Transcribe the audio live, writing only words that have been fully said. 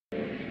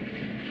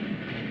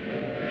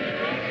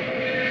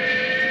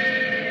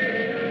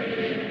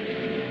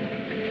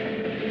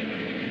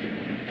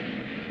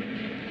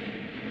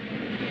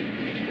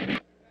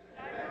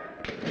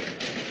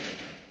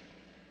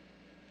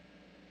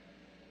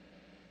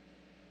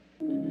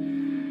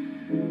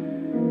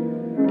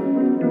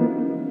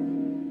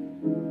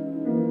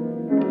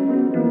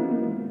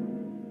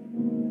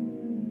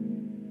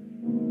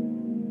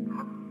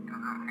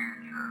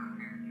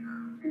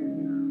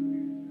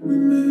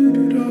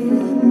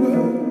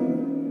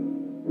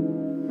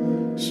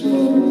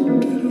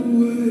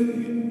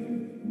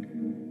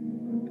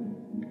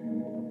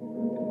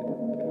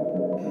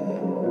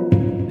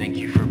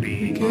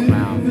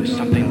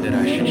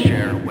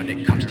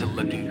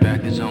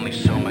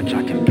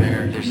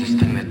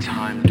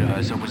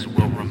does, always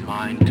will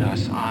remind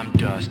us I'm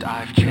dust,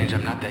 I've changed,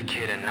 I'm not that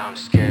kid and now I'm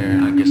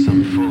scared. I guess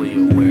I'm fully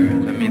aware,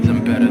 that means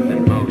I'm better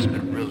than most.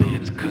 But really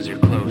it's cause you're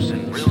close,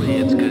 and really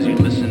it's cause you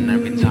listen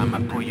every time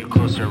I pull you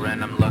closer.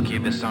 And I'm lucky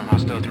that somehow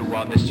still through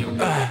all this you really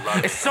love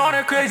it. It's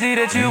sorta crazy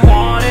that you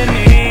wanted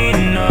me to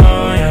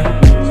know, yeah.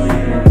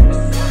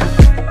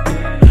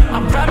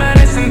 I'm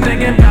reminiscing,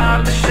 thinking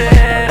about the shit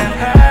I've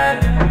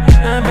had,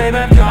 and babe,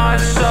 I've got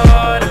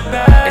sorta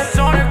bad. It's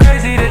sorta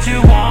crazy that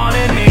you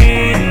wanted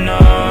me to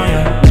know,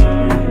 yeah.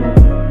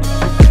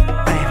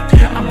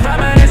 I'm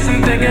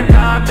reminiscing, thinking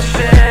about the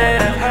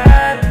shit I've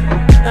had,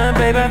 and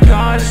babe, I've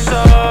got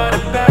sorta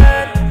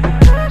bad.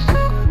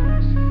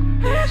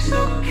 It's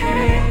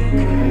okay,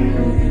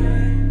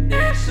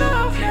 it's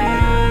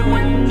okay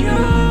when you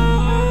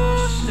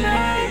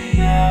stay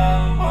a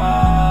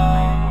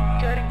while,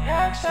 getting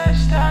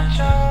access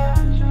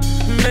tension.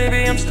 Maybe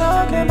I'm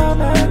stuck in my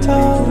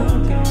mental,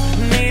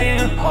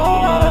 needing a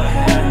whole lot of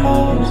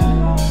handholds.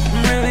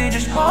 Really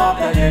just hope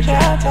that you're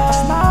gentle.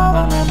 Smile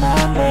and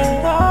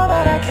remember all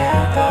that I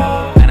can't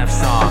go. End of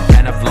song,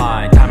 end of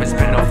line, time has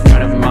been no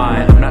friend of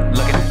mine. I'm not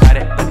looking at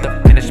it, but the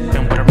finish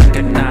been what I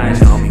recognize.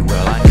 Tell me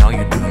well, I know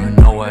you do, you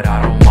know what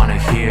I don't wanna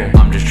hear.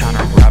 I'm just trying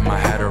to wrap my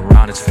head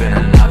around, it's been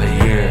another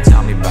year.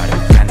 Tell me about it,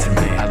 vent to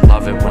me, I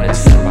love it when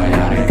it's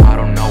symbiotic. I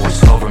don't know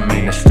what's over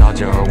me,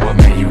 nostalgia or what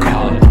may you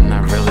call it. I'm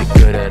not really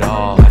good at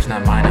all, life's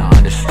not mine to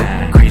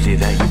understand. Crazy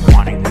that you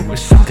wanting me was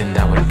something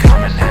that would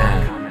come in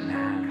hand.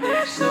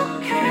 It's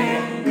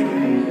okay,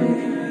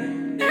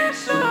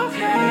 it's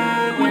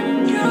okay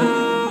when you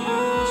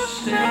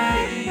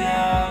stay a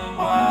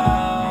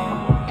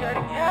while,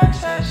 getting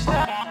access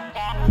that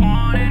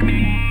wanted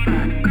me.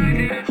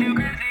 Crazy that you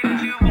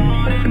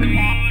wanted me.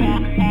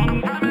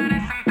 I'm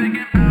reminiscing,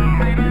 thinking about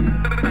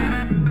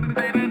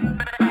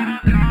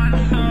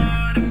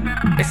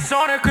it's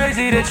sorta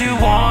crazy that you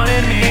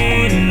wanted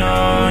me to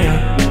know,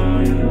 yeah.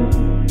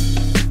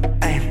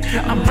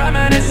 I'm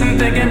reminiscing,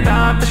 thinking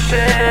about the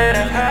shit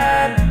I've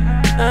had,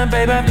 and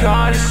babe, I've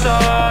got it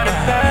sorta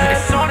bad.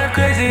 It's sorta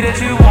crazy that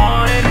you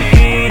wanted me